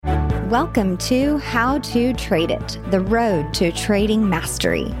Welcome to How to Trade It, the road to trading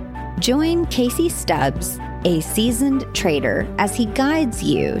mastery. Join Casey Stubbs, a seasoned trader, as he guides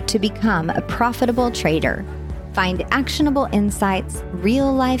you to become a profitable trader. Find actionable insights,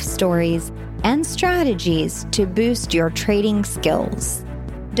 real-life stories, and strategies to boost your trading skills.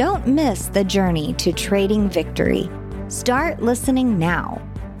 Don't miss the journey to trading victory. Start listening now.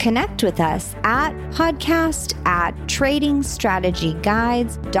 Connect with us at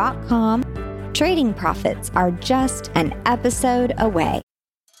podcast@tradingstrategyguides.com. Trading profits are just an episode away.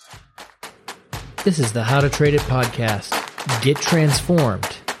 This is the How to Trade It podcast. Get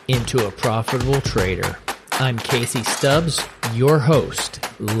transformed into a profitable trader. I'm Casey Stubbs, your host.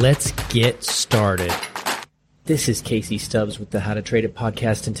 Let's get started. This is Casey Stubbs with the How to Trade It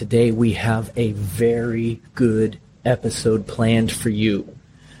podcast, and today we have a very good episode planned for you.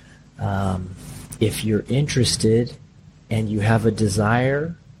 If you're interested and you have a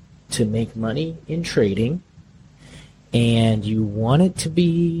desire to make money in trading and you want it to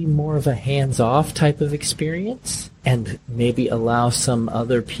be more of a hands-off type of experience and maybe allow some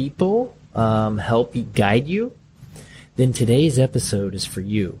other people help you, guide you, then today's episode is for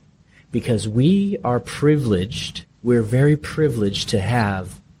you, because we're very privileged to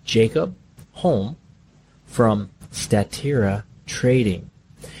have Jacob Holm from Statera Trading.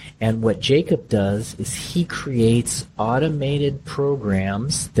 And what Jacob does is he creates automated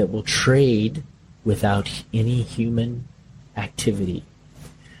programs that will trade without any human activity.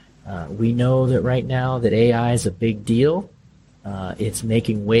 We know that right now that AI is a big deal. It's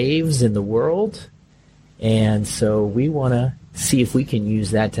making waves in the world. And so we want to see if we can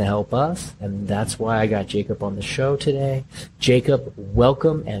use that to help us. And that's why I got Jacob on the show today. Jacob,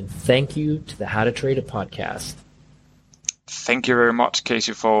 welcome and thank you to the How to Trade It podcast. Thank you very much,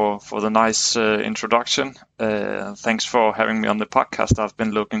 Casey, for the nice introduction. Thanks for having me on the podcast. I've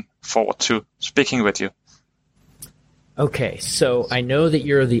been looking forward to speaking with you. Okay, so I know that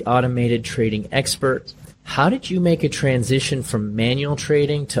you're the automated trading expert. How did you make a transition from manual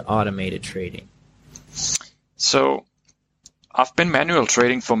trading to automated trading? So I've been manual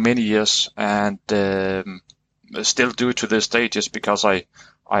trading for many years and still do it to this day just because I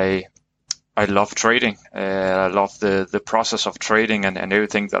love trading. I love the process of trading and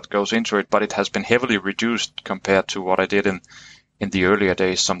everything that goes into it, but it has been heavily reduced compared to what I did in the earlier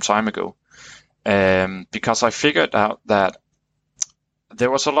days some time ago. Because I figured out that there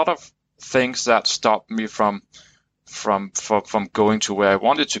was a lot of things that stopped me from going to where I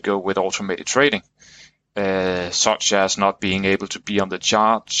wanted to go with automated trading, such as not being able to be on the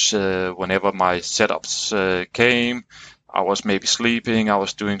charts whenever my setups came. I was maybe sleeping, I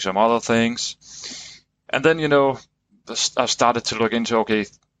was doing some other things. And then, I started to look into, okay,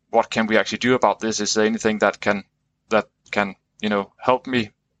 what can we actually do about this? Is there anything that can help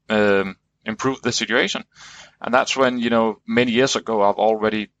me improve the situation? And that's when, many years ago, I've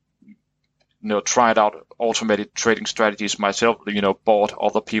already, tried out automated trading strategies myself, bought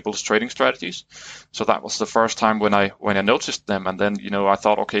other people's trading strategies. So that was the first time when I noticed them. And then, I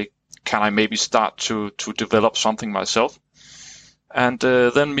thought, okay, can I maybe start to develop something myself? And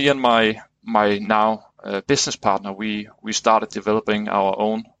then me and my now business partner, we started developing our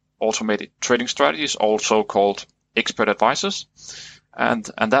own automated trading strategies, also called Expert Advisors. And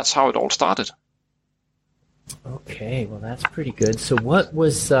that's how it all started. Okay, well, that's pretty good. So what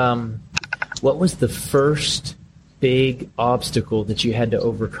was the first big obstacle that you had to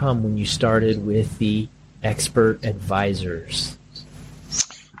overcome when you started with the Expert Advisors?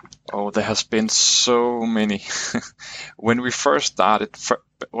 Oh, there has been so many. When we first started,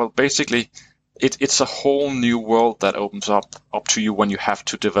 basically, it's a whole new world that opens up to you when you have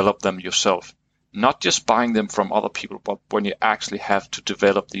to develop them yourself. Not just buying them from other people, but when you actually have to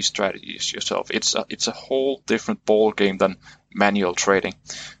develop these strategies yourself. It's a whole different ball game than manual trading.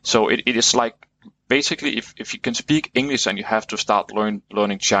 So it is like, basically, if you can speak English and you have to start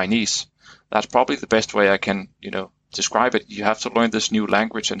learning Chinese, that's probably the best way I can, describe it. You have to learn this new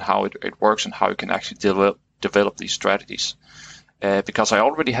language and how it works and how you can actually develop these strategies. Because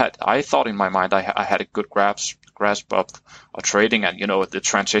I thought in my mind I had a good grasp of trading, and the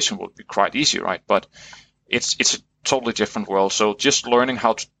transition would be quite easy, right? But it's a totally different world. So just learning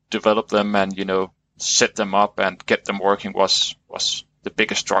how to develop them and set them up and get them working was the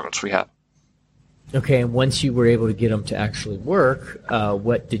biggest struggles we had. Okay, and once you were able to get them to actually work,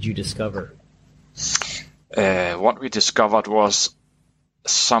 what did you discover? What we discovered was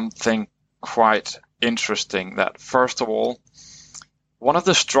something quite interesting. That first of all, one of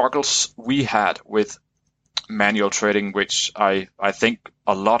the struggles we had with manual trading, which I think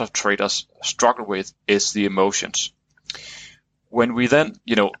a lot of traders struggle with, is the emotions. When we then,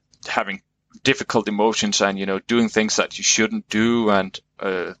 having difficult emotions and, doing things that you shouldn't do and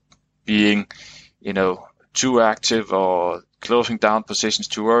being, too active or closing down positions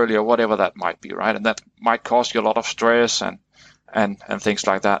too early or whatever that might be, right? And that might cause you a lot of stress and things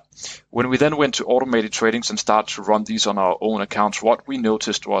like that. When we then went to automated tradings and started to run these on our own accounts, what we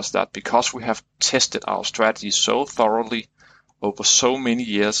noticed was that because we have tested our strategy so thoroughly over so many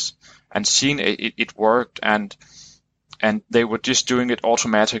years and seen it worked, and they were just doing it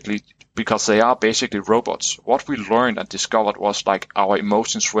automatically because they are basically robots. What we learned and discovered was like our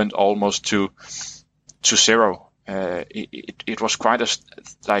emotions went almost to zero. It was quite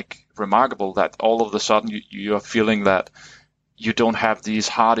remarkable that all of a sudden you are feeling that you don't have these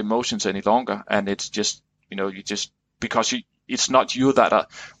hard emotions any longer, and it's just because it's not you that are,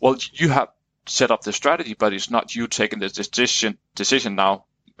 well, you have set up the strategy, but it's not you taking the decision now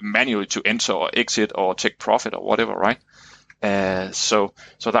manually to enter or exit or take profit or whatever, right? So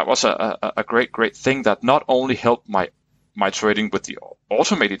that was a great thing that not only helped my trading with the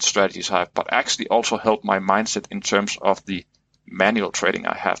automated strategies I have, but actually also helped my mindset in terms of the manual trading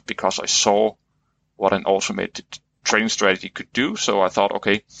I have, because I saw what an automated trading strategy could do. So I thought,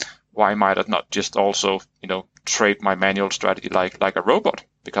 okay, why might I not just also, trade my manual strategy like a robot,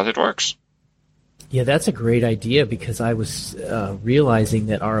 because it works. Yeah, that's a great idea, because I was realizing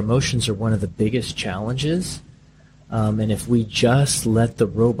that our emotions are one of the biggest challenges. And if we just let the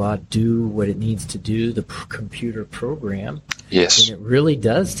robot do what it needs to do, the computer program, yes, then it really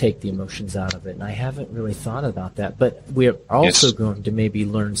does take the emotions out of it. And I haven't really thought about that. But we're also going to maybe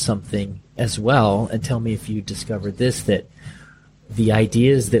learn something as well. And tell me if you discovered this, that the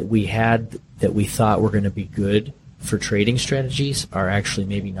ideas that we had that we thought were going to be good for trading strategies are actually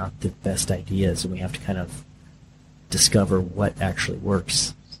maybe not the best ideas. And we have to kind of discover what actually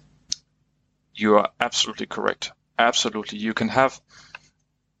works. You are absolutely correct. Absolutely. You can have,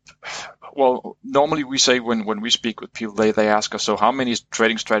 well, normally we say when we speak with people, they ask us, so how many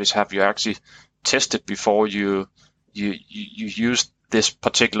trading strategies have you actually tested before you used this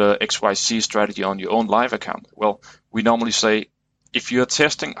particular XYZ strategy on your own live account? Well, we normally say if you're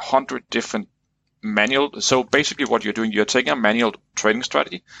testing 100 different manual, so basically what you're doing, you're taking a manual trading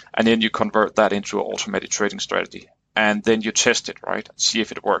strategy and then you convert that into an automated trading strategy. And then you test it, right? See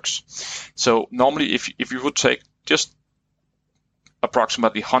if it works. So normally if you would take just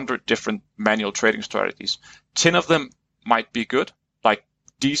approximately 100 different manual trading strategies, 10 of them might be good, like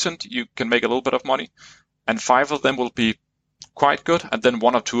decent, you can make a little bit of money, and 5 of them will be quite good, and then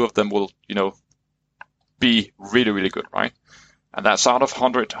 1 or 2 of them will, be really, really good, right? And that's out of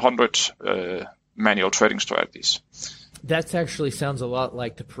 100 manual trading strategies. That actually sounds a lot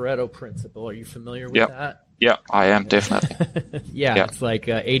like the Pareto principle. Are you familiar with that? Yeah, I am, definitely. Yeah, it's like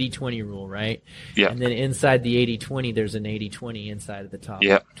 80-20 rule, right? Yeah. And then inside the 80-20, there's an 80-20 inside of the top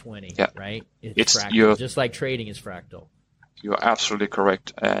 20, right? It's fractal, just like trading is fractal. You're absolutely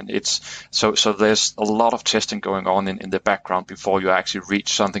correct. And it's so there's a lot of testing going on in the background before you actually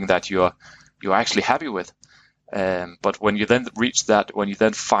reach something that you're actually happy with. But when you then reach that, when you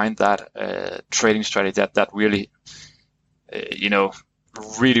then find that trading strategy that really,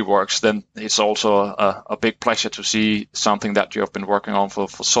 really works, then it's also a big pleasure to see something that you have been working on for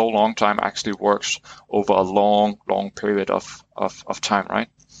so long time actually works over a long period of time, right?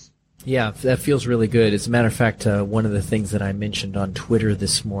 Yeah, that feels really good. As a matter of fact, one of the things that I mentioned on Twitter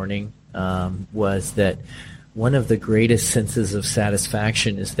this morning was that one of the greatest senses of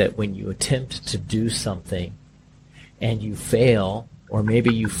satisfaction is that when you attempt to do something and you fail, or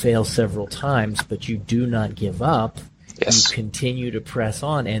maybe you fail several times, but you do not give up, yes, you continue to press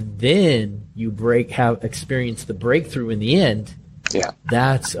on, and then you experience the breakthrough in the end. Yeah,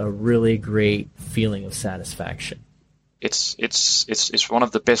 that's a really great feeling of satisfaction. It's one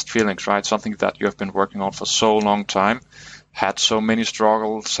of the best feelings, right? Something that you have been working on for so long time, had so many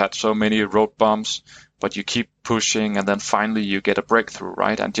struggles, had so many road bumps, but you keep pushing, and then finally you get a breakthrough,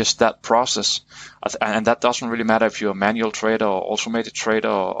 right? And just that process, and that doesn't really matter if you're a manual trader or automated trader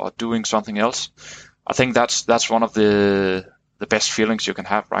or doing something else. I think that's one of the best feelings you can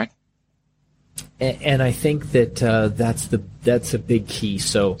have, right? And I think that that's a big key.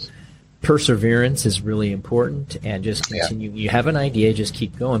 So perseverance is really important, and just continue. Yeah. You have an idea, just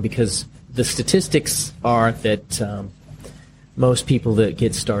keep going, because the statistics are that most people that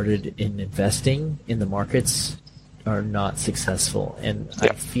get started in investing in the markets are not successful. And I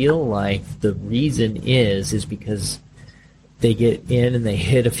feel like the reason is because they get in and they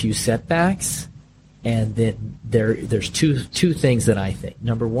hit a few setbacks, and then there's two things that I think.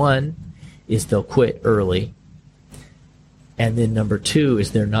 Number one is they'll quit early. And then number two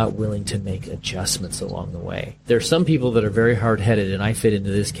is they're not willing to make adjustments along the way. There are some people that are very hard-headed, and I fit into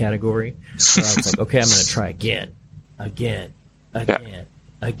this category. Where I was like, okay, I'm going to try again.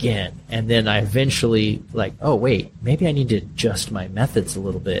 And then I eventually like, oh, wait, maybe I need to adjust my methods a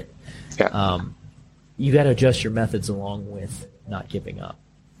little bit. Yeah. You got to adjust your methods along with not giving up.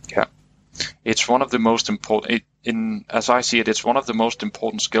 Yeah. It's one of the most important, as I see it, it's one of the most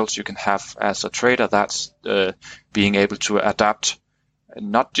important skills you can have as a trader. That's being able to adapt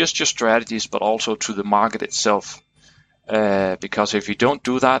not just your strategies, but also to the market itself. Because if you don't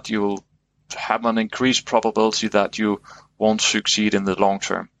do that, you'll have an increased probability that you won't succeed in the long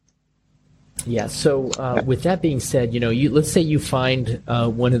term. Yeah. So with that being said, let's say you find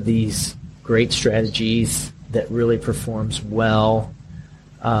one of these great strategies that really performs well.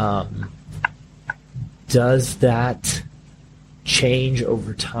 Does that change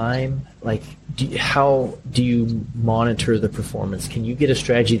over time? Like, how do you monitor the performance? Can you get a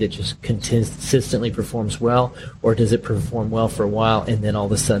strategy that just consistently performs well, or does it perform well for a while and then all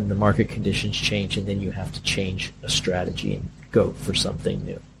of a sudden the market conditions change and then you have to change a strategy and go for something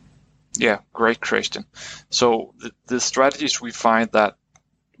new? Yeah, great question. So the strategies we find that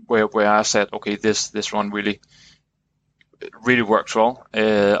where I said, okay, this one really works well,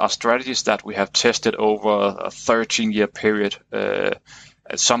 are strategies that we have tested over a 13-year period,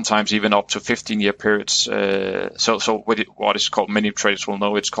 sometimes even up to 15-year periods. So what is called, many traders will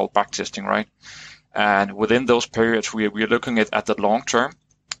know, it's called backtesting, right? And within those periods, we are looking at the long term,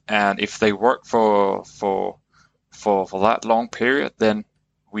 and if they work for that long period, then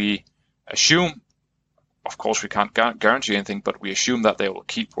we assume, of course, we can't guarantee anything, but we assume that they will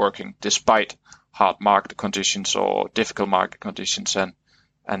keep working despite hard market conditions or difficult market conditions and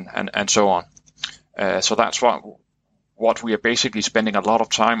so on. So that's what we are basically spending a lot of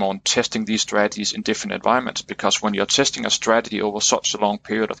time on, testing these strategies in different environments, because when you're testing a strategy over such a long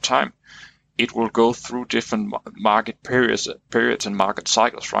period of time, it will go through different market periods and market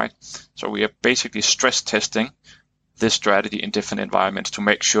cycles, right? So we are basically stress testing this strategy in different environments to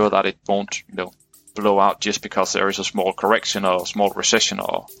make sure that it won't, blow out just because there is a small correction or a small recession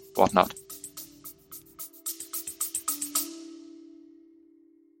or whatnot.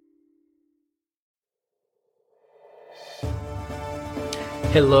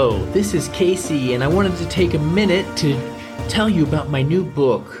 Hello, this is Casey, and I wanted to take a minute to tell you about my new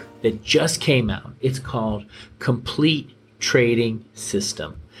book that just came out. It's called Complete Trading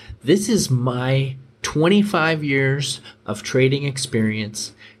System. This is my 25 years of trading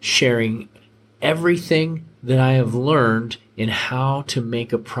experience, sharing everything that I have learned in how to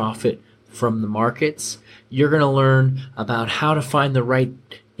make a profit from the markets. You're going to learn about how to find the right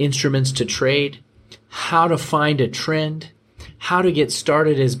instruments to trade, how to find a trend, how to get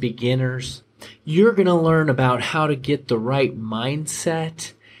started as beginners. You're going to learn about how to get the right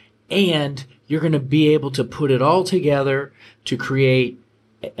mindset, and you're going to be able to put it all together to create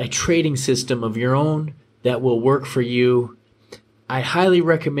a trading system of your own that will work for you. I highly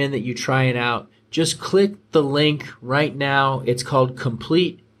recommend that you try it out. Just click the link right now. It's called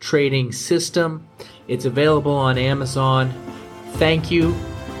Complete Trading System. It's available on Amazon. Thank you.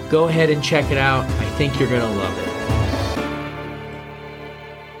 Go ahead and check it out. I think you're going to love it.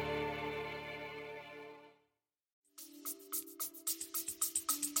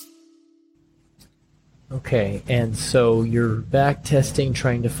 Okay, and so you're back testing,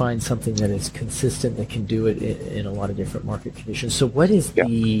 trying to find something that is consistent, that can do it in a lot of different market conditions. So what have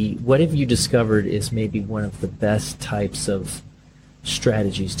you discovered is maybe one of the best types of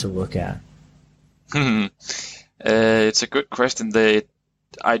strategies to look at? It's a good question.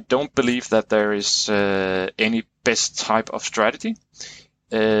 I don't believe that there is any best type of strategy.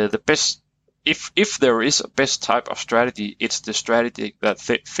 The best, if there is a best type of strategy, it's the strategy that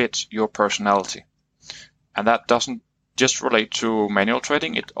fits your personality. And that doesn't just relate to manual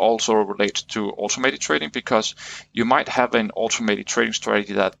trading, it also relates to automated trading, because you might have an automated trading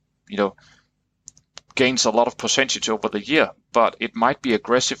strategy that, gains a lot of percentage over the year, but it might be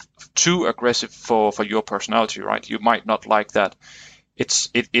too aggressive for your personality, right? You might not like that.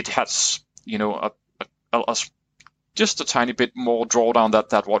 It has, just a tiny bit more drawdown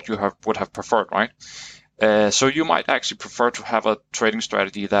that what you would have preferred, right? So you might actually prefer to have a trading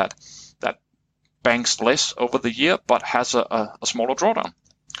strategy that banks less over the year, but has a smaller drawdown.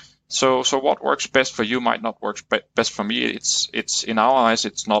 So what works best for you might not work best for me. It's in our eyes,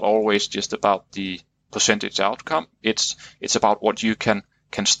 it's not always just about the percentage outcome. It's about what you can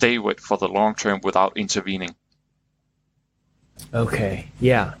stay with for the long term without intervening. Okay,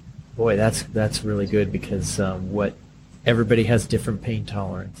 yeah, boy, that's really good, because what everybody has different pain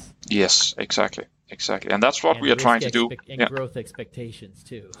tolerance. Yes, exactly. exactly. And that's what And we are risk trying to do. and growth expectations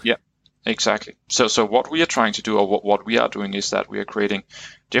too. Yeah, exactly. So what we are trying to do, or what we are doing, is that we are creating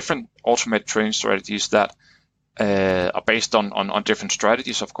different automated trading strategies that are based on different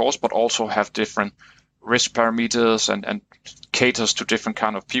strategies, of course, but also have different risk parameters and caters to different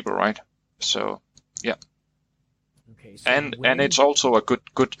kind of people, right? So yeah. Okay. So And it's also a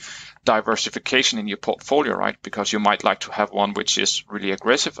good diversification in your portfolio, right? Because you might like to have one which is really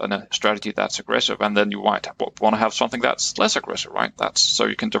aggressive and a strategy that's aggressive, and then you might want to have something that's less aggressive, right? That's so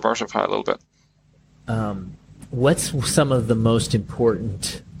you can diversify a little bit. What's some of the most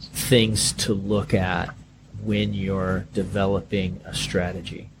important things to look at when you're developing a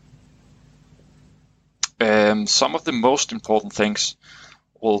strategy? Some of the most important things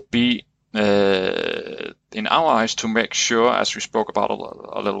will be, in our eyes, to make sure, as we spoke about a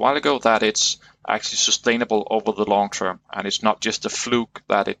little while ago, that it's actually sustainable over the long term, and it's not just a fluke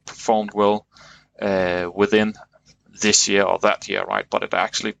that it performed well within this year or that year, right? But it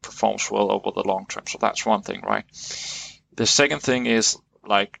actually performs well over the long term. So that's one thing, right? The second thing is,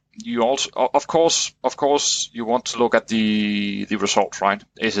 like, you also, of course, you want to look at the results, right?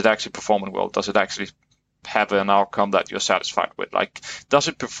 Is it actually performing well? Does it actually have an outcome that you're satisfied with? Like, does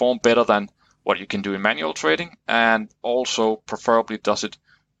it perform better than what you can do in manual trading? And also, preferably, does it,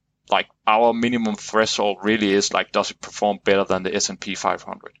 like, our minimum threshold really is, like, does it perform better than the S&P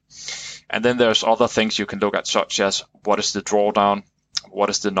 500? And then there's other things you can look at, such as what is the drawdown, what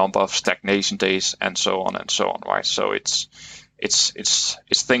is the number of stagnation days, and so on, right? So it's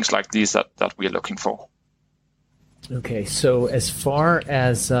things like these that we are looking for. Okay, so as far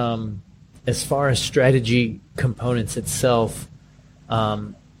as strategy components itself,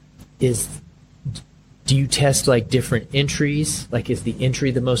 do you test like different entries? Like, is the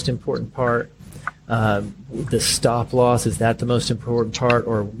entry the most important part? The stop loss, is that the most important part,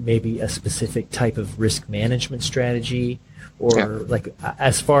 or maybe a specific type of risk management strategy, or like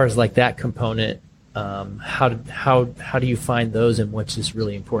as far as like that component? How do you find those, and what's just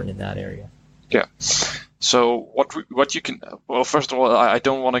really important in that area? Yeah. So what you can, well, first of all, I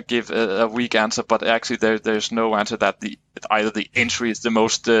don't want to give a weak answer, but actually there's no answer that either the entry is the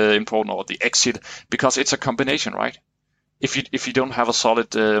most important or the exit, because it's a combination, right? If you don't have a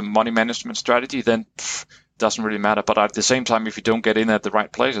solid money management strategy, then doesn't really matter. But at the same time, if you don't get in at the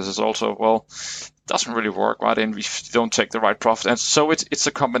right places, it's also, well, doesn't really work, right? And if you don't take the right profit, and so it's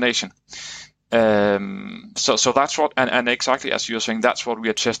a combination. So that's what, and exactly as you're saying, that's what we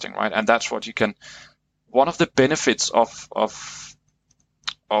are testing, right? And that's what you can. One of the benefits of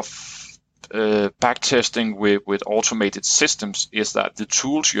back testing with automated systems is that the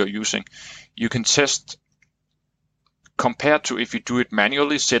tools you're using, you can test compared to if you do it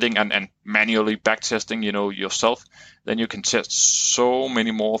manually, sitting and manually back testing, yourself. Then you can test so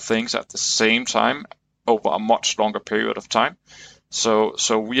many more things at the same time over a much longer period of time. So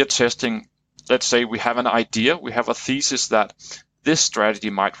we are testing. Let's say we have an idea, we have a thesis that this strategy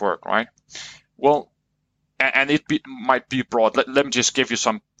might work, right? Well, and it might be broad. Let me just give you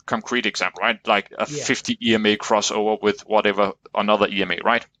some concrete example, right? Like a 50 EMA crossover with whatever another EMA,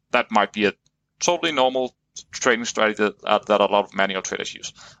 right? That might be a totally normal trading strategy that a lot of manual traders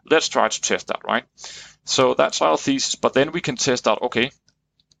use. Let's try to test that, right? So that's our thesis. But then we can test out, okay,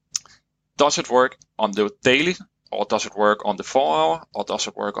 does it work on the daily, or does it work on the 4 hour, or does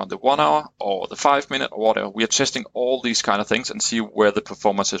it work on the 1 hour, or the 5 minute, or whatever? We are testing all these kind of things and see where the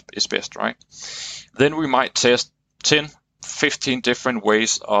performance is best, right? Then we might test 10, 15 different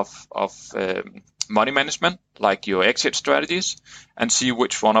ways of money management, like your exit strategies, and see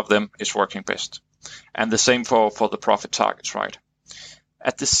which one of them is working best. And the same for the profit targets, right?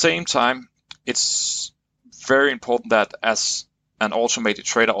 At the same time, it's very important that as an automated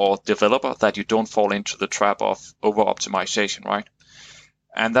trader or developer, that you don't fall into the trap of over optimization, right?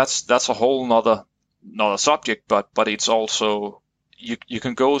 And that's a whole nother subject, but it's also, you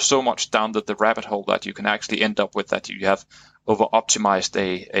can go so much down the rabbit hole that you can actually end up with that you have over optimized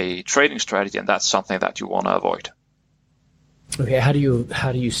a trading strategy, and that's something that you want to avoid. Okay, how do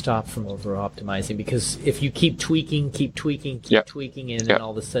you stop from over optimizing? Because if you keep tweaking, and then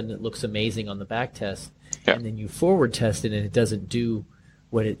all of a sudden it looks amazing on the back test, and then you forward test it and it doesn't do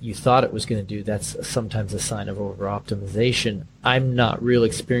what you thought it was going to do, that's sometimes a sign of over optimization. I'm not real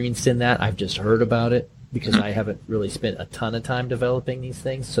experienced in that. I've just heard about it because I haven't really spent a ton of time developing these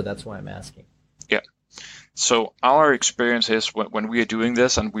things, so that's why I'm asking. Yeah. So our experience is when we are doing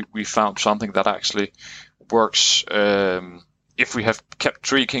this, and we found something that actually works. If we have kept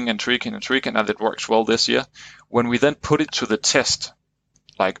tweaking and it works well this year, when we then put it to the test,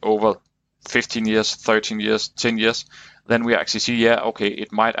 like over 15 years, 13 years, 10 years, then we actually see,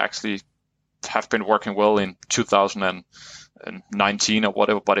 it might actually have been working well in 2019 or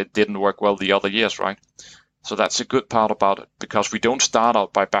whatever, but it didn't work well the other years, right? So that's a good part about it, because we don't start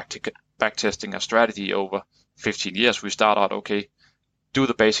out by backtesting a strategy over 15 years. We start out, okay, do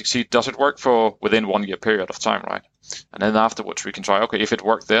the basics, see, does it work for within 1 year period of time, right? And then afterwards we can try, okay, if it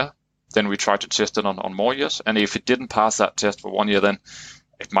worked there, then we try to test it on more years. And if it didn't pass that test for 1 year, then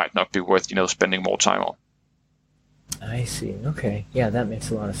it might not be worth, spending more time on. I see. Okay. Yeah, that makes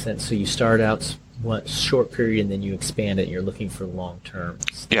a lot of sense. So you start out one short period and then you expand it. You're looking for long-term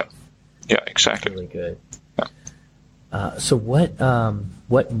stuff. Yeah, exactly. Really good. Yeah. So what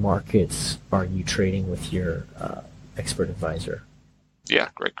markets are you trading with your expert advisor? Yeah,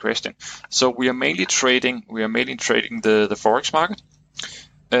 great question. So we are mainly trading the Forex market.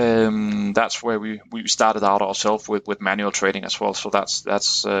 That's where we started out ourselves with manual trading as well. So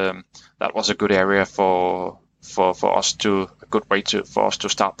that was a good area for us a good way for us to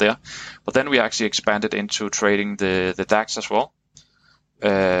start there. But then we actually expanded into trading the DAX as well,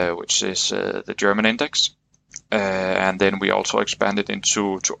 which is the German index. And then we also expanded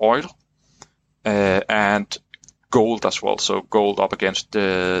into oil and gold as well. So gold up against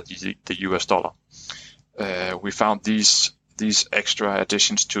the US dollar. We found these extra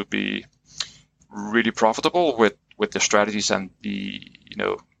additions to be really profitable with the strategies and the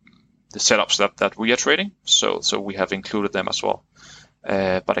setups that we are trading. So we have included them as well.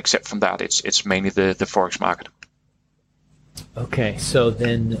 But except from that, it's mainly the Forex market. Okay, so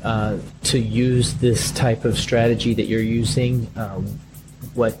then to use this type of strategy that you're using,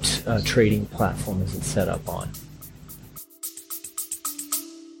 what trading platform is it set up on?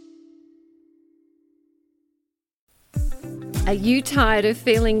 Are you tired of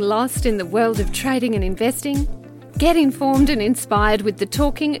feeling lost in the world of trading and investing? Get informed and inspired with the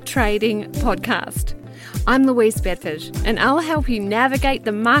Talking Trading podcast. I'm Louise Bedford, and I'll help you navigate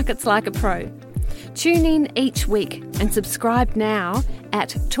the markets like a pro. Tune in each week and subscribe now at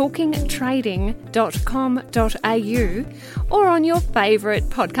talkingtrading.com.au or on your favourite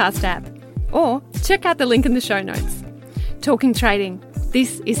podcast app. Or check out the link in the show notes. Talking Trading.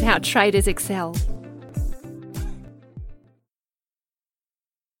 This is how traders excel.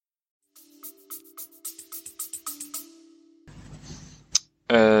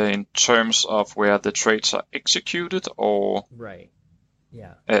 In terms of where the trades are executed, or right,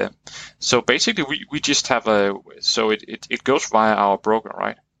 yeah. So basically, we just have it goes via our broker,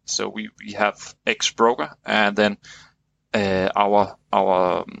 right? So we have X broker, and then our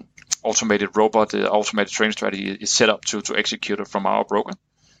automated robot, automated trading strategy is set up to execute it from our broker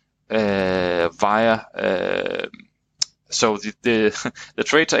via. So the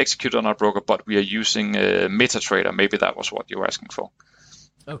trades are executed on our broker, but we are using MetaTrader. Maybe that was what you were asking for.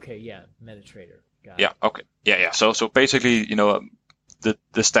 Okay, yeah, MetaTrader. Got it. Okay, yeah. So basically,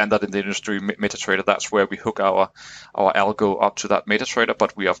 the standard in the industry, MetaTrader, that's where we hook our algo up to that MetaTrader,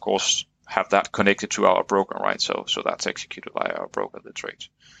 but we of course have that connected to our broker, right? So that's executed by our broker, the trades.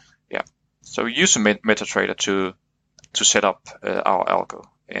 Yeah. So we use a MetaTrader to set up our algo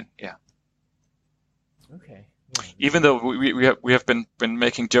in. Yeah. Okay. Even though we have been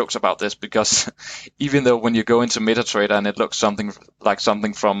making jokes about this, because even though when you go into MetaTrader and it looks something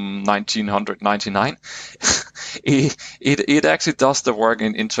from 1999, it actually does the work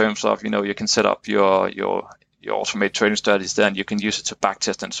in terms of, you can set up your automated trading strategies, then you can use it to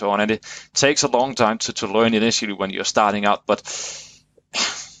backtest and so on. And it takes a long time to learn initially when you're starting out, but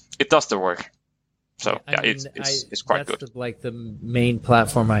it does the work. So it's quite good. That's like the main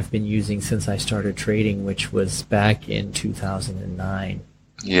platform I've been using since I started trading, which was back in 2009.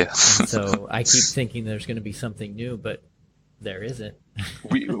 Yeah. So I keep thinking there's going to be something new, but there isn't.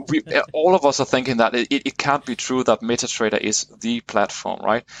 we all of us are thinking that it can't be true that MetaTrader is the platform,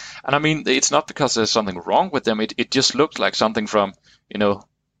 right? And I mean, it's not because there's something wrong with them. It just looked like something from the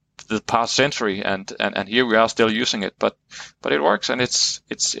past century, and here we are still using it. But it works, and it's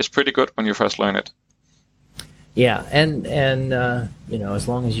pretty good when you first learn it. Yeah, and as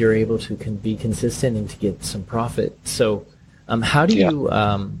long as you're able to be consistent and to get some profit. So, how do you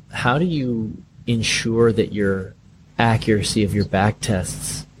ensure that your accuracy of your back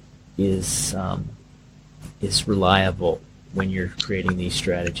tests is reliable when you're creating these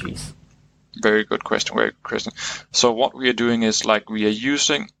strategies? Very good question. So what we are doing is we are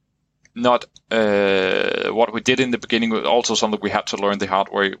using not what we did in the beginning, also something we had to learn the hard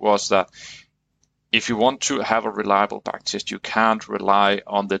way, was that if you want to have a reliable backtest, you can't rely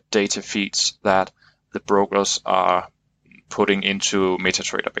on the data feeds that the brokers are putting into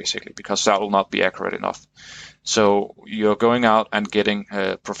MetaTrader, basically, because that will not be accurate enough. So you're going out and getting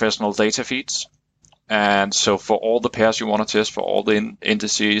professional data feeds. And so for all the pairs you want to test, for all the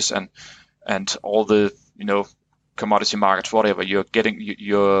indices and and all the commodity markets, whatever,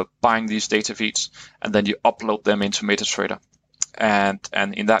 you're buying these data feeds, and then you upload them into MetaTrader. And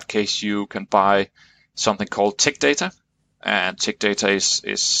in that case, you can buy something called tick data. And tick data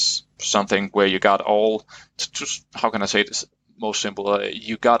is something where you got all, how can I say this most simple?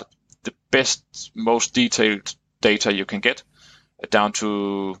 You got the best, most detailed data you can get, down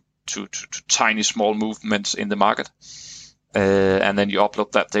to tiny small movements in the market. And then you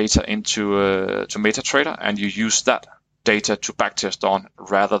upload that data into to MetaTrader, and you use that data to backtest on,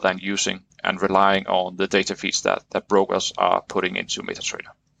 rather than using and relying on the data feeds that brokers are putting into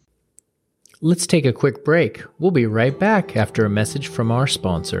MetaTrader. Let's take a quick break. We'll be right back after a message from our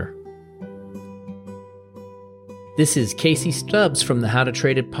sponsor. This is Casey Stubbs from the How to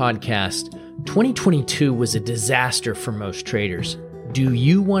Trade It podcast. 2022 was a disaster for most traders. Do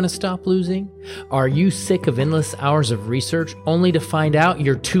you want to stop losing? Are you sick of endless hours of research only to find out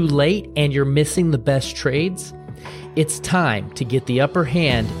you're too late and you're missing the best trades? It's time to get the upper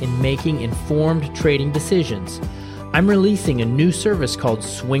hand in making informed trading decisions. I'm releasing a new service called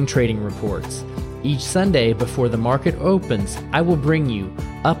Swing Trading Reports. Each Sunday before the market opens, I will bring you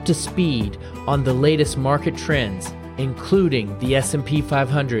up to speed on the latest market trends, including the S&P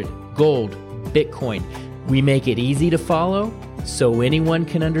 500, gold, Bitcoin. We make it easy to follow so anyone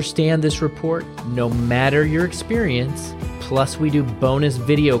can understand this report, no matter your experience. Plus, we do bonus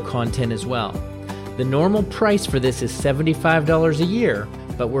video content as well. The normal price for this is $75 a year,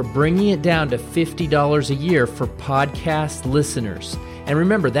 but we're bringing it down to $50 a year for podcast listeners. And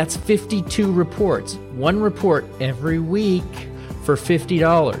remember, that's 52 reports, one report every week for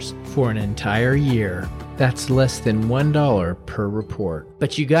 $50 for an entire year. That's less than $1 per report.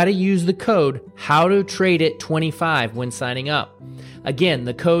 But you got to use the code HowToTradeIt25 when signing up. Again,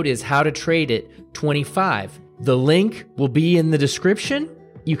 the code is HowToTradeIt25. The link will be in the description.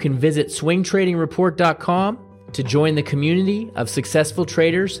 You can visit swingtradingreport.com to join the community of successful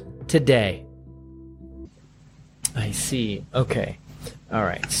traders today. I see. Okay. All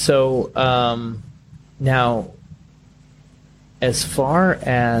right. So now, as far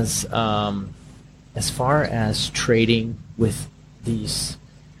as trading with these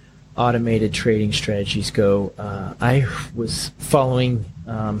automated trading strategies go, I was following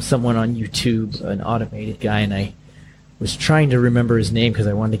someone on YouTube, an automated guy, and I was trying to remember his name because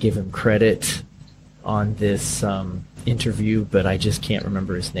I wanted to give him credit on this interview, but I just can't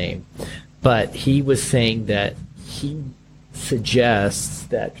remember his name. But he was saying that he suggests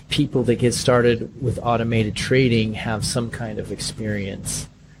that people that get started with automated trading have some kind of experience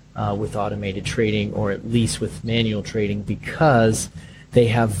with automated trading, or at least with manual trading, because they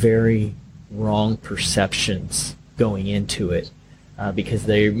have very wrong perceptions going into it, because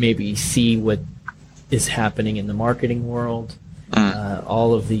they maybe see what is happening in the marketing world,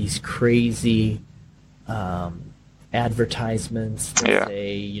 all of these crazy advertisements that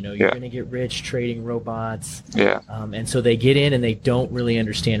say, you're going to get rich trading robots. And so they get in and they don't really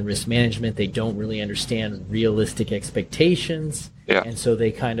understand risk management. They don't really understand realistic expectations. And so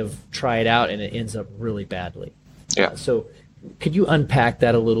they kind of try it out and it ends up really badly. So could you unpack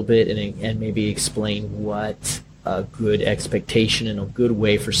that a little bit and maybe explain what a good expectation and a good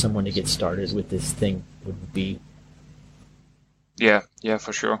way for someone to get started with this thing would be? Yeah,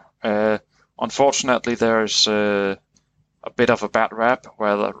 for sure. Unfortunately, there's a bit of a bad rap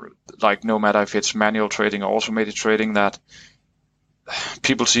where, like, no matter if it's manual trading or automated trading, that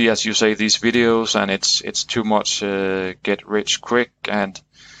people see, as you say, these videos, and it's too much get rich quick. And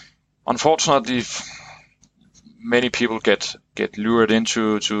unfortunately, many people get lured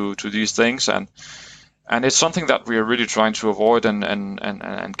into these things, and it's something that we are really trying to avoid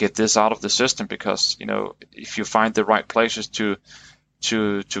and get this out of the system, because if you find the right places to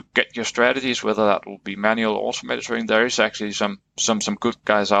get your strategies, whether that will be manual or automated trading, there is actually some good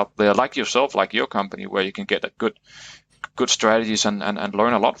guys out there like yourself, like your company, where you can get a good strategies and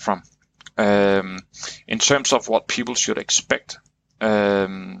learn a lot from. In terms of what people should expect,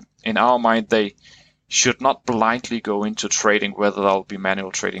 in our mind, they should not blindly go into trading, whether that'll be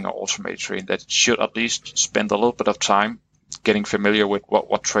manual trading or automated trading. They should at least spend a little bit of time getting familiar with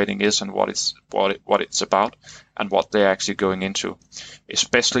what trading is and what it's about, and what they're actually going into,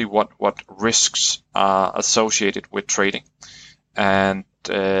 especially what risks are associated with trading, and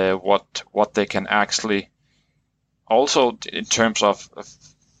what they can actually, also in terms of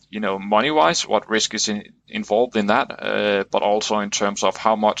money-wise, what risk is involved in that, but also in terms of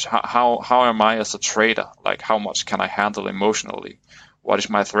how am I as a trader, like how much can I handle emotionally, what is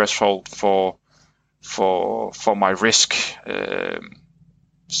my threshold for my risk.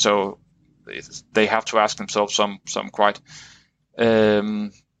 So they have to ask themselves some quite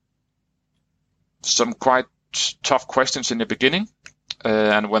some quite tough questions in the beginning,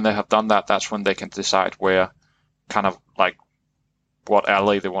 and when they have done that, that's when they can decide where kind of like what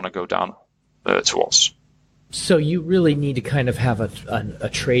alley they want to go down towards. So you really need to kind of have a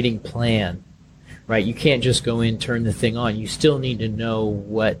trading plan, right? You can't just go in, turn the thing on. You still need to know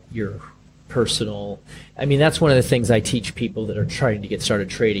what your personal, I mean, that's one of the things I teach people that are trying to get started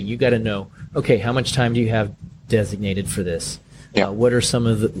trading. You got to know, okay, how much time do you have designated for this? Yeah. What are some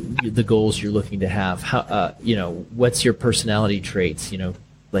of the goals you're looking to have? How, what's your personality traits?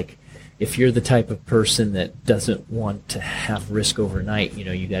 Like if you're the type of person that doesn't want to have risk overnight,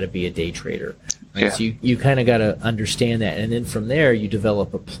 you got to be a day trader. Yeah. So you kind of got to understand that, and then from there you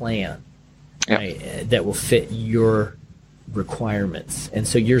develop a plan, right, that will fit your requirements. And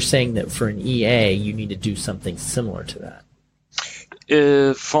so you're saying that for an EA, you need to do something similar to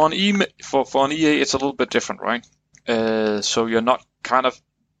that. For an EA, it's a little bit different, right? So you're not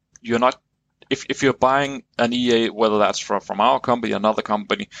if you're buying an EA, whether that's from our company, another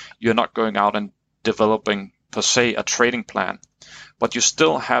company, you're not going out and developing per se a trading plan, but you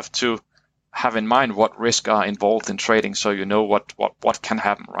still have to have in mind what risks are involved in trading, so you know what can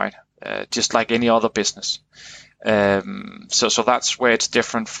happen, right? Just like any other business. So that's where it's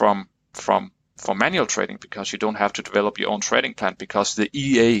different from manual trading, because you don't have to develop your own trading plan, because the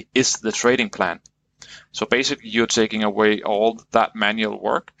EA is the trading plan. So basically you're taking away all that manual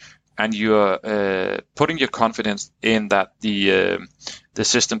work, and you're putting your confidence in that the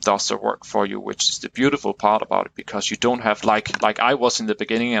system does the work for you, which is the beautiful part about it, because you don't have like I was in the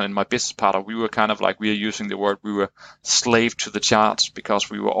beginning, and in my business partner, we were kind of like, we are using the word, we were slave to the charts, because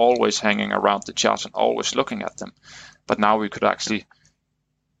we were always hanging around the charts and always looking at them. But now we could actually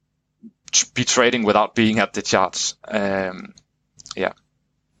be trading without being at the charts.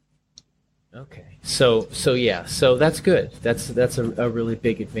 Okay. So that's good. That's a really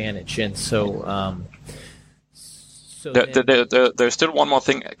big advantage. And so there's still one more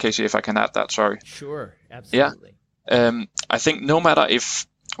thing, Casey, if I can add that. Sorry. Sure. Absolutely. Yeah. I think no matter if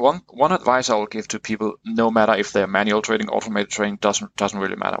one advice I will give to people, no matter if they're manual trading, automated trading, doesn't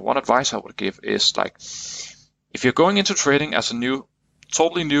really matter. One advice I would give is, like, if you're going into trading as a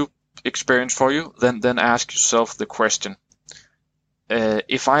totally new experience for you, then ask yourself the question: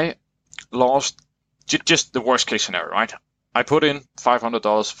 if I lost, just the worst case scenario, right? I put in $500,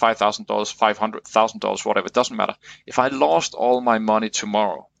 $5,000, $500,000, whatever, it doesn't matter. If I lost all my money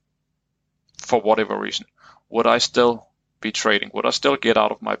tomorrow, for whatever reason, would I still be trading? Would I still get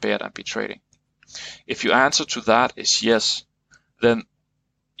out of my bed and be trading? If your answer to that is yes, then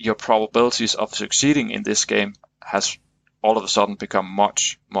your probabilities of succeeding in this game has all of a sudden become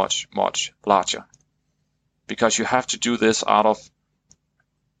much, much, much larger. Because you have to do this out of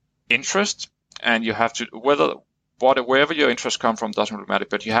interest, and you have to, wherever your interest comes from doesn't really matter,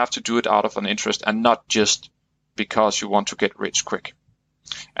 but you have to do it out of an interest and not just because you want to get rich quick.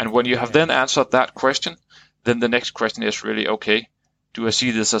 And when you have then answered that question, then the next question is really, okay, do I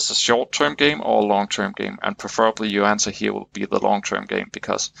see this as a short-term game or a long-term game? And preferably your answer here will be the long-term game,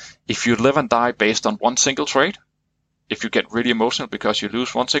 because if you live and die based on one single trade, if you get really emotional because you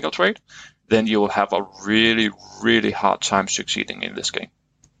lose one single trade, then you will have a really, really hard time succeeding in this game.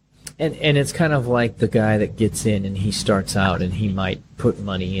 And it's kind of like the guy that gets in and he starts out and he might put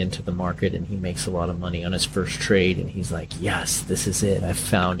money into the market and he makes a lot of money on his first trade, and he's like, yes, this is it, I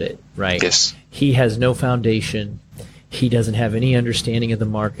found it, right? Yes. He has no foundation. He doesn't have any understanding of the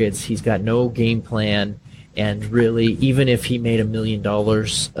markets. He's got no game plan. And really, even if he made $1 million,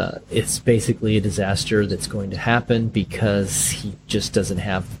 it's basically a disaster that's going to happen because he just doesn't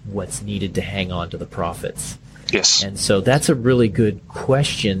have what's needed to hang on to the profits. Yes. And so that's a really good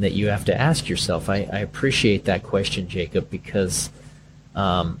question that you have to ask yourself. I appreciate that question, Jacob, because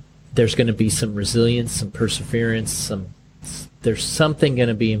there's going to be some resilience, some perseverance, there's something going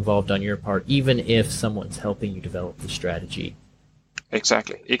to be involved on your part, even if someone's helping you develop the strategy.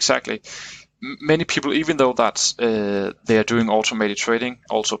 Exactly. Many people, even though that's they are doing automated trading,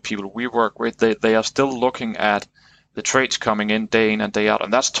 also people we work with, they are still looking at the trades coming in and day out,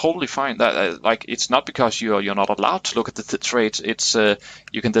 and that's totally fine. That it's not because you're not allowed to look at the trades. It's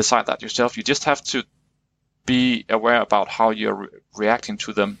you can decide that yourself. You just have to be aware about how you're reacting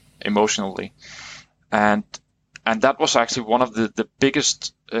to them emotionally, and that was actually one of the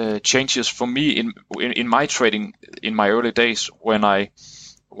biggest changes for me in my trading in my early days.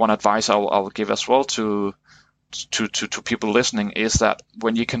 One advice I'll give as well to people listening is that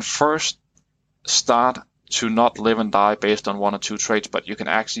when you can first start to not live and die based on one or two trades, but you can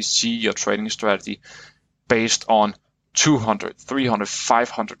actually see your trading strategy based on 200, 300,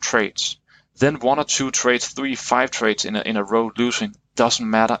 500 trades, then one or two trades, 3, 5 trades in a row losing doesn't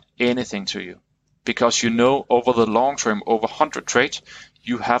matter anything to you. because you know over the long term, over 100 trades,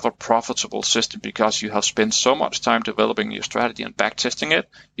 you have a profitable system because you have spent so much time developing your strategy and backtesting it.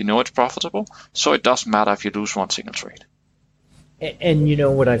 You know it's profitable, so it doesn't matter if you lose one single trade. And you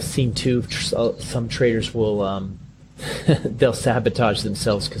know what I've seen too, some traders will they'll sabotage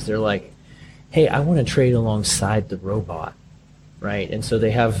themselves because they're like, hey, I want to trade alongside the robot, right? And so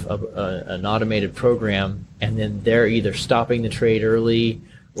they have an automated program, and then they're either stopping the trade early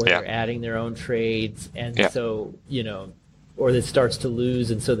or they're adding their own trades, and so, you know, or it starts to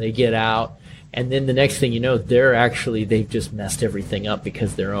lose, and so they get out, and then the next thing you know, they've just messed everything up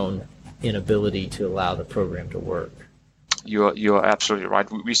because their own inability to allow the program to work. You're absolutely right.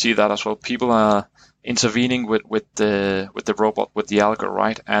 We see that as well. People are intervening with the robot, with the algo,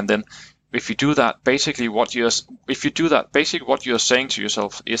 right? And then if you do that, basically what you're saying to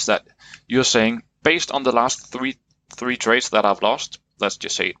yourself is that you're saying, based on the last three trades that I've lost, let's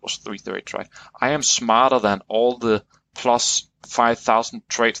just say it was 3 trades, right? I am smarter than all the plus 5,000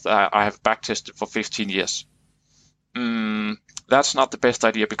 trades that I have backtested for 15 years. That's not the best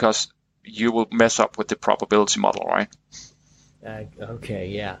idea because you will mess up with the probability model, right? Okay,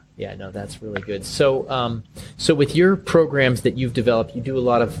 yeah, no, that's really good. So, so with your programs that you've developed, you do a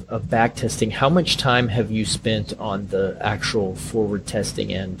lot of backtesting. How much time have you spent on the actual forward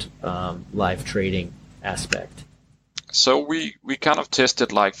testing and live trading aspect? So we kind of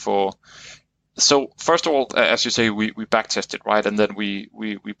tested like so first of all, as you say, we back tested, right? And then we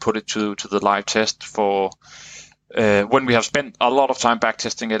put it to the live test for when we have spent a lot of time back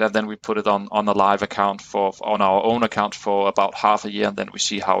testing it, and then we put it on a live account on our own account for about half a year, and then we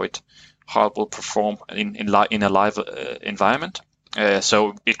see how it will perform in a live environment.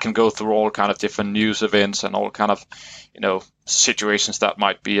 So it can go through all kind of different news events and all kind of, you know, situations that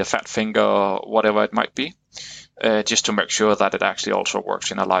might be a fat finger or whatever it might be, just to make sure that it actually also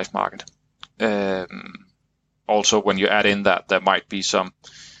works in a live market. Also, when you add in that there might be some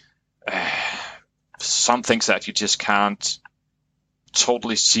things that you just can't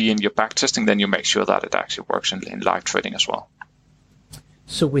totally see in your back testing, then you make sure that it actually works in live trading as well.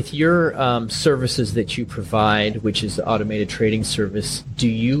 So with your services that you provide, which is the automated trading service, do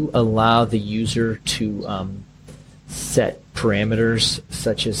you allow the user to set parameters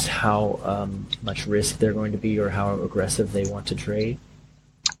such as how much risk they're going to be or how aggressive they want to trade?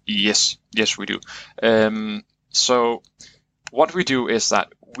 Yes, we do. So what we do is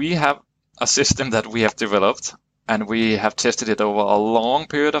that we have a system that we have developed, and we have tested it over a long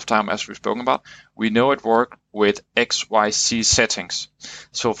period of time, as we've spoken about. We know it works with XYZ settings.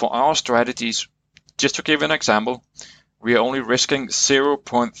 So for our strategies, just to give an example, we are only risking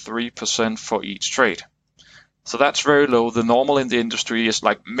 0.3% for each trade. So that's very low. The normal in the industry is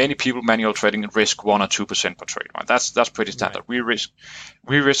like many people manual trading risk 1 or 2% per trade. Right? That's pretty standard. Right.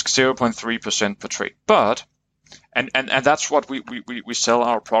 We risk 0.3% per trade, but and that's what we sell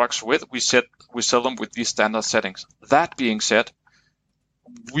our products with. We sell them with these standard settings. That being said,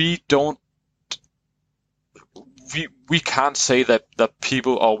 we can't say that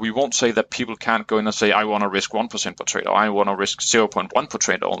people, or we won't say that people can't go in and say, I want to risk 1% per trade, or I want to risk 0.1 per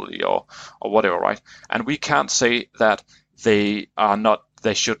trade only, or whatever, right? And we can't say that they're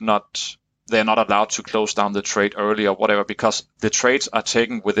not allowed to close down the trade early or whatever, because the trades are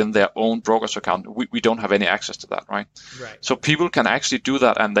taken within their own broker's account. We don't have any access to that, right? So people can actually do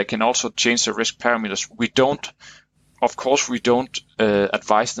that, and they can also change the risk parameters. We don't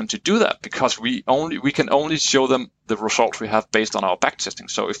advise them to do that, because we can only show them the results we have based on our backtesting.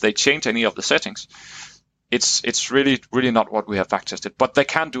 So if they change any of the settings, it's really not what we have backtested. But they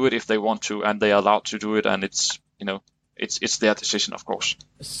can do it if they want to, and they are allowed to do it, and it's their decision, of course.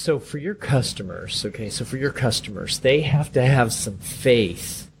 So for your customers, they have to have some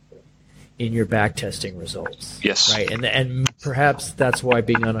faith in your backtesting results. Yes. Right, and perhaps that's why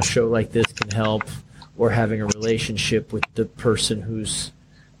being on a show like this can help, or having a relationship with the person who's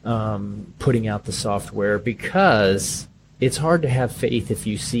putting out the software, because it's hard to have faith if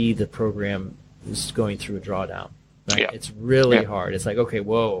you see the program is going through a drawdown. Right? Yeah. It's really hard. It's like, okay,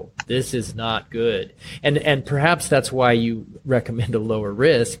 whoa, this is not good. And perhaps that's why you recommend a lower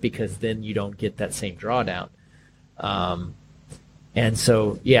risk, because then you don't get that same drawdown. And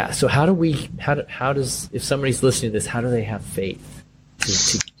so, so how does, if somebody's listening to this, how do they have faith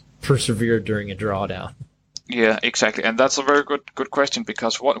to persevere during a drawdown? Yeah, exactly. And that's a very good question,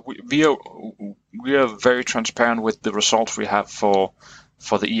 because what we are very transparent with the results we have for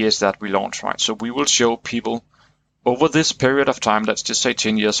the years that we launch, right? So we will show people over this period of time, let's just say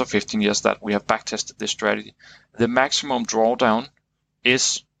 10 years or 15 years that we have backtested this strategy, the maximum drawdown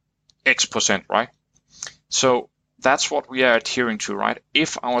is X%, right? So that's what we are adhering to, right?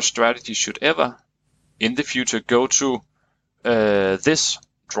 If our strategy should ever in the future go to this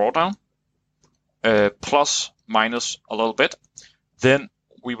drawdown, plus minus a little bit, then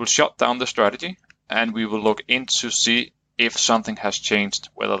we will shut down the strategy and we will look in to see if something has changed,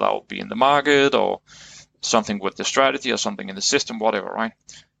 whether that will be in the market or something with the strategy or something in the system, whatever, right?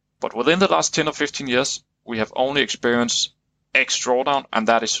 But within the last 10 or 15 years, we have only experienced X drawdown, and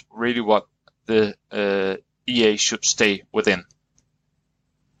that is really what the EA should stay within.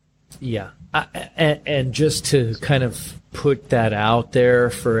 Yeah. And just to kind of put that out there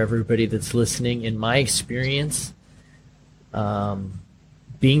for everybody that's listening, in my experience,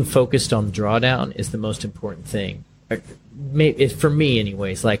 being focused on the drawdown is the most important thing. For me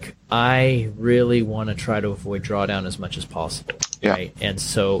anyways, like I really want to try to avoid drawdown as much as possible. Yeah. Right? And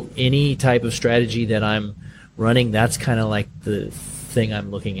so any type of strategy that I'm running, that's kind of like the thing I'm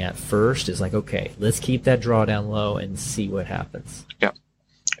looking at first is like, okay, let's keep that drawdown low and see what happens. Yeah,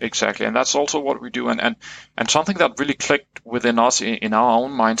 exactly. And that's also what we do. And something that really clicked within us in our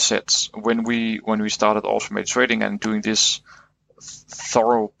own mindsets when we started automated trading and doing this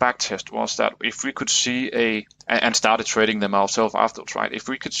thorough backtest was that if we could see and started trading them ourselves afterwards, right? If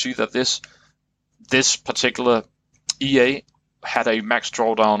we could see that this particular EA had a max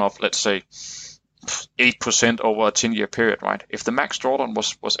drawdown of, let's say, 8% over a 10-year period, right? If the max drawdown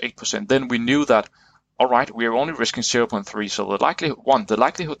was 8%, then we knew that, all right, we are only risking 0.3. So the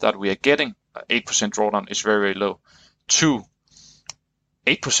likelihood that we are getting 8% drawdown is very, very low. 2,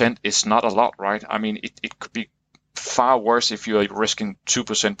 8% is not a lot, right? I mean, it could be far worse if you are risking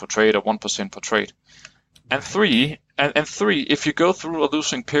 2% per trade or 1% per trade. And 3, if you go through a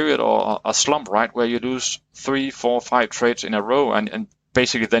losing period or a slump, right, where you lose 3, 4, 5 trades in a row, and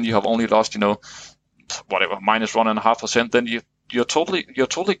basically then you have only lost, whatever, minus 1.5%, then you're totally,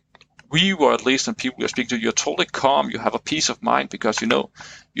 we were at least, and people we are speaking to, you're totally calm, you have a peace of mind because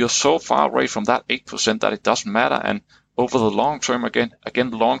you're so far away from that 8% that it doesn't matter. And over the long term, again,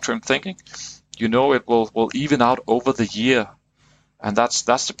 long-term thinking, it will even out over the year. And that's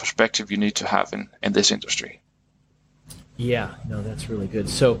the perspective you need to have in this industry. Yeah, no, that's really good.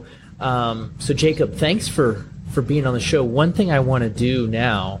 So Jacob, thanks for being on the show. One thing I want to do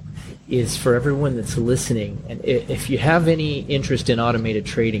now is for everyone that's listening, and if you have any interest in automated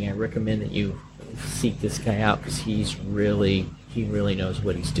trading, I recommend that you seek this guy out because he really knows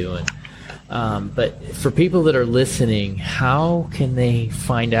what he's doing. But for people that are listening, how can they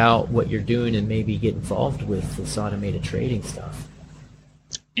find out what you're doing and maybe get involved with this automated trading stuff?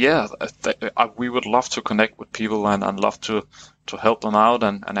 Yeah, we would love to connect with people and love to help them out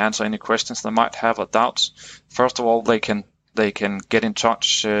and answer any questions they might have or doubts. First of all, they can get in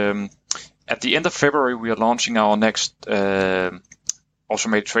touch. At the end of February, we are launching our next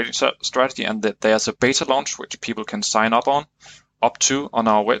automated trading strategy, and there's a beta launch which people can sign up to on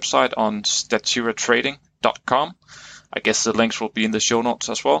our website on statiratrading.com. I guess the links will be in the show notes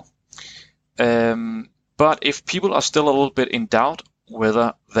as well. But if people are still a little bit in doubt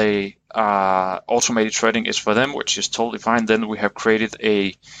whether automated trading is for them, which is totally fine, then we have created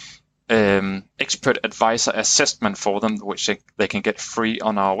a expert advisor assessment for them, which they can get free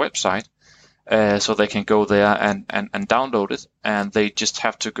on our website. So they can go there and download it, and they just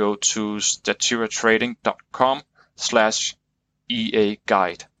have to go to statiratrading.com/EA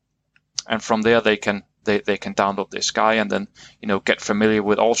guide, and from there they can download this guide and then get familiar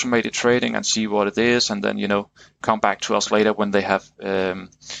with automated trading and see what it is, and then come back to us later when they have been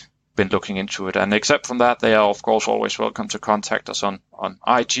looking into it. And except from that, they are of course always welcome to contact us on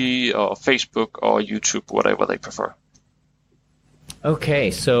IG or Facebook or YouTube, whatever they prefer.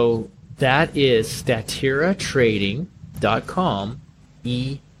 Okay, so that is statiratrading.com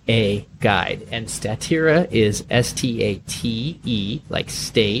EA guide, and Statira is STATE, like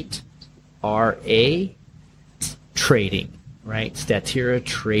state, RA trading, right?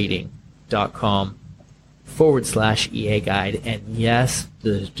 statiratrading.com/EA guide. And yes,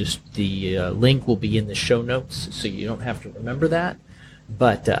 the link will be in the show notes, so you don't have to remember that.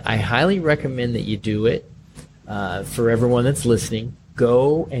 But I highly recommend that you do it. For everyone that's listening,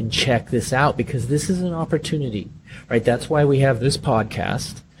 go and check this out because this is an opportunity, right? That's why we have this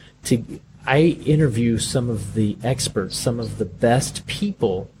podcast. I interview some of the experts, some of the best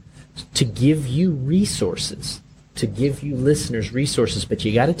people, to give you resources, to give you listeners resources, but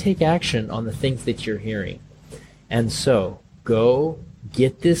you got to take action on the things that you're hearing. And so go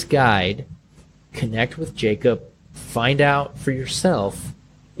get this guide, connect with Jacob, find out for yourself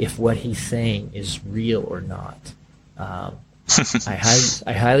if what he's saying is real or not. I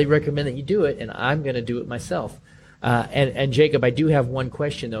highly recommend that you do it, and I'm going to do it myself. And Jacob, I do have one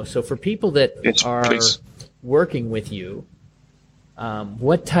question though. So for people that are working with you,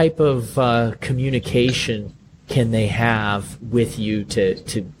 what type of communication can they have with you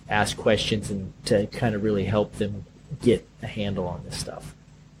to ask questions and to kind of really help them get a handle on this stuff?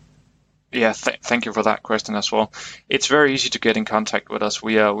 Yeah, thank you for that question as well. It's very easy to get in contact with us.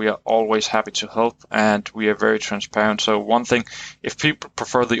 We are always happy to help, and we are very transparent. So one thing, if people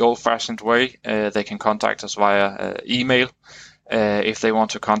prefer the old-fashioned way, they can contact us via email. If they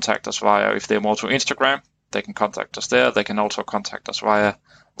want to contact us if they're more to Instagram, they can contact us there. They can also contact us via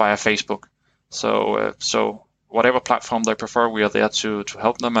Facebook. So whatever platform they prefer, we are there to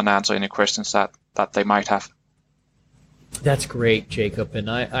help them and answer any questions that they might have. That's great, Jacob, and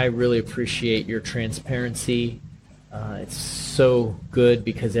I really appreciate your transparency. It's so good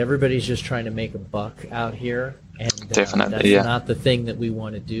because everybody's just trying to make a buck out here, and definitely, that's not the thing that we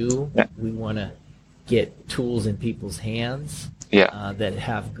want to do. Yeah. We want to get tools in people's hands that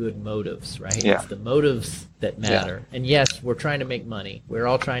have good motives, right? Yeah. It's the motives that matter. Yeah. And yes, we're trying to make money. We're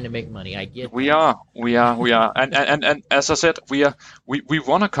all trying to make money. I get we are. And as I said, we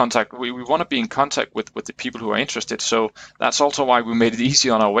want to contact. We want to be in contact with the people who are interested. So that's also why we made it easy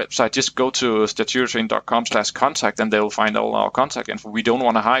on our website. Just go to statutotraining.com/contact and they'll find all our contact info. We don't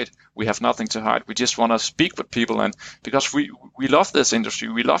want to hide. We have nothing to hide. We just want to speak with people, and because we love this industry,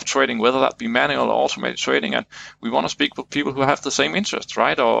 we love trading, whether that be manual or automated trading, and we want to speak with people who have the same interests,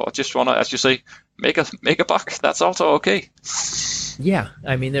 right? Or just want to, as you say, make a buck. That's also okay. Yeah,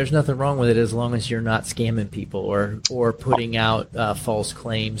 I mean, there's nothing wrong with it as long as you're not scamming people or putting out false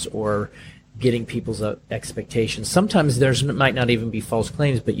claims or getting people's expectations. Sometimes there's might not even be false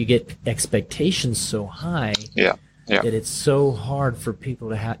claims, but you get expectations so high that it's so hard for people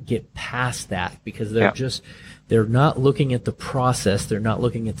to get past that because they're not looking at the process, they're not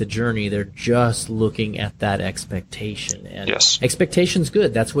looking at the journey, they're just looking at that expectation. And expectation's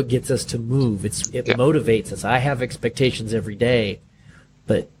good. That's what gets us to move. It motivates us. I have expectations every day,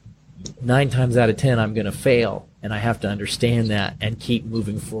 but 9 times out of 10 I'm going to fail, and I have to understand that and keep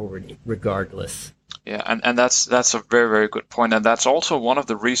moving forward regardless. Yeah, and that's a very, very good point. And that's also one of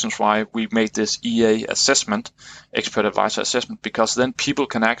the reasons why we made this EA assessment, expert advisor assessment, because then people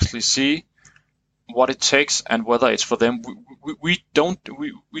can actually see what it takes and whether it's for them. We don't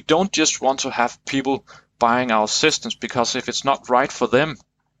just want to have people buying our systems, because if it's not right for them,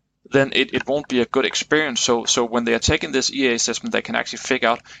 then it won't be a good experience. So when they are taking this EA assessment, they can actually figure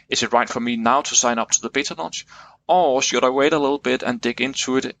out, is it right for me now to sign up to the beta launch? Or should I wait a little bit and dig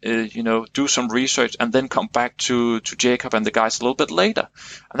into it, do some research and then come back to Jacob and the guys a little bit later?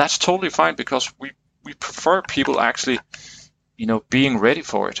 And that's totally fine, because we prefer people actually, being ready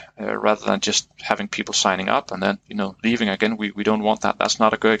for it rather than just having people signing up and then, leaving again. We don't want that. That's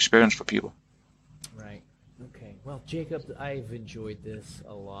not a good experience for people. Right. Okay. Well, Jacob, I've enjoyed this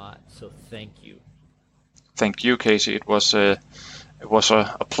a lot, so thank you. Thank you, Casey. It was a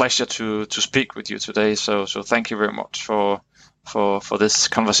pleasure to speak with you today. So thank you very much for this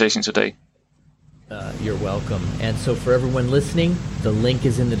conversation today. You're welcome. And so for everyone listening, the link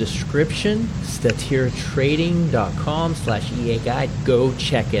is in the description, statutortrading.com/EA guide. Go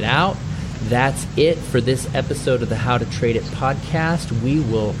check it out. That's it for this episode of the How to Trade It podcast. We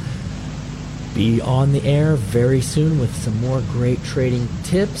will be on the air very soon with some more great trading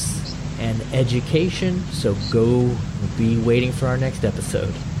tips and education, so go be waiting for our next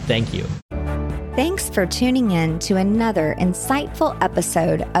episode. Thank you. Thanks for tuning in to another insightful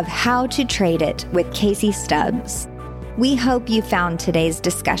episode of How to Trade It with Casey Stubbs. We hope you found today's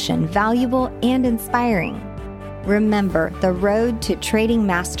discussion valuable and inspiring. Remember, the road to trading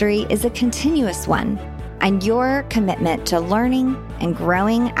mastery is a continuous one, and your commitment to learning and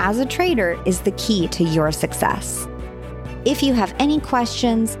growing as a trader is the key to your success. If you have any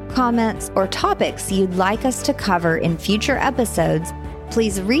questions, comments, or topics you'd like us to cover in future episodes,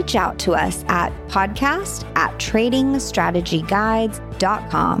 please reach out to us at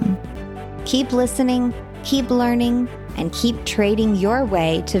podcast@tradingstrategyguides.com. Keep listening, keep learning, and keep trading your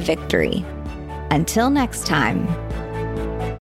way to victory. Until next time.